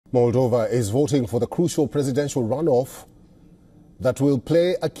Moldova is voting for the crucial presidential runoff that will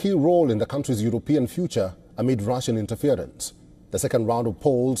play a key role in the country's European future amid Russian interference. The second round of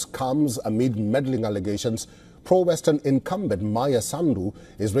polls comes amid meddling allegations. Pro-Western incumbent Maia Sandu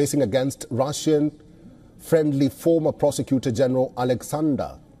is racing against Russian-friendly former Prosecutor General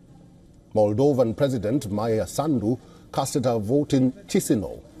Alexandr. Moldovan President Maia Sandu casted her vote in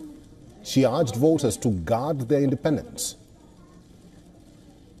Chisinau. She urged voters to guard their independence.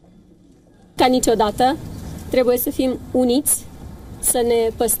 Ca niciodată, trebuie să fim uniți, să ne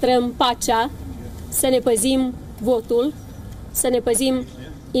păstrăm pacea, să ne păzim votul, să ne păzim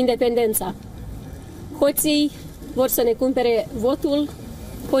independența. Hoții vor să ne cumpere votul,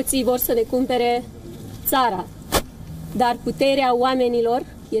 hoții vor să ne cumpere țara. Dar puterea oamenilor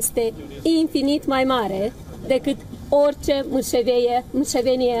este infinit mai mare decât orice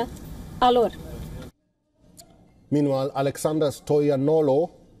mârșăvenie a lor. Meanwhile, Alexandr Stoianoglo,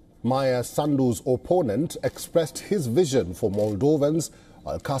 Maia Sandu's opponent, expressed his vision for Moldovans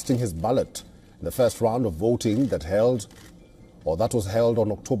while casting his ballot in the first round of voting that was held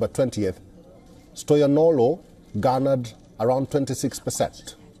on October 20th. Stoianoglo garnered around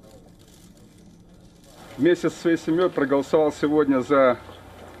 26%. Вместе со своей семьей проголосовал сегодня за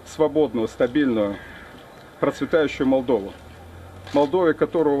свободную, стабильную, процветающую Молдову. Молдову,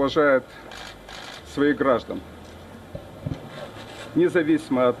 которая уважает своих граждан,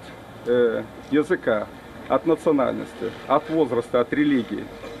 независимо от языка, от национальности, от возраста, от религии,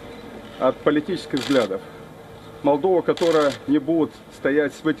 от политических взглядов. Молдова, которая не будет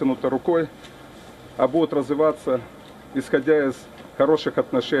стоять с вытянутой рукой, а будет развиваться, исходя из хороших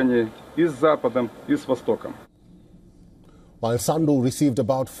отношений и с Западом, и с Востоком. While Sandu received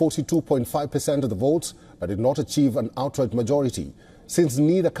about 42.5% of the votes but did not achieve an outright majority, since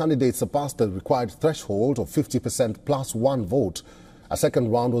neither candidate surpassed the required threshold of 50% plus one vote, a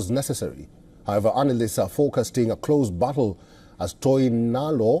second round was necessary. However, analysts are forecasting a close battle as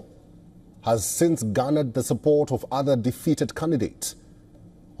Stoianoglo has since garnered the support of other defeated candidates.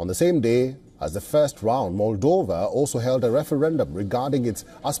 On the same day as the first round, Moldova also held a referendum regarding its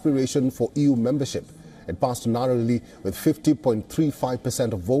aspiration for EU membership. It passed narrowly with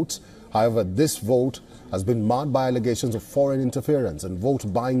 50.35% of votes. However, this vote has been marred by allegations of foreign interference and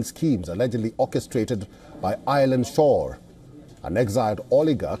vote-buying schemes allegedly orchestrated by Ireland Shore, an exiled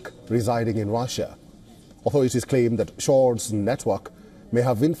oligarch residing in Russia. Authorities claim that Shore's network may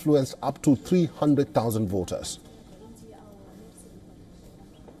have influenced up to 300,000 voters.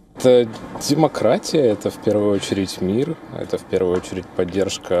 Это демократия, это в первую очередь мир, это в первую очередь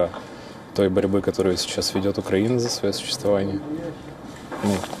поддержка той борьбы, которую сейчас ведет Украина за свое существование.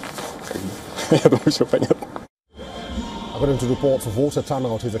 Ну, я думаю, все понятно. According to reports, voter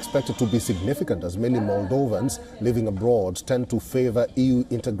turnout is expected to be significant as many Moldovans living abroad tend to favor EU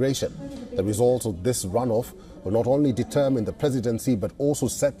integration. The results of this runoff will not only determine the presidency but also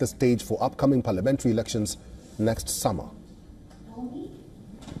set the stage for upcoming parliamentary elections next summer.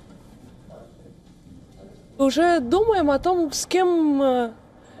 Уже думаем о том, с кем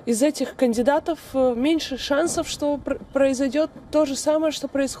из этих кандидатов меньше шансов, что произойдет то же самое, что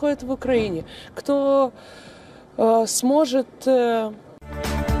происходит в Украине. Кто сможет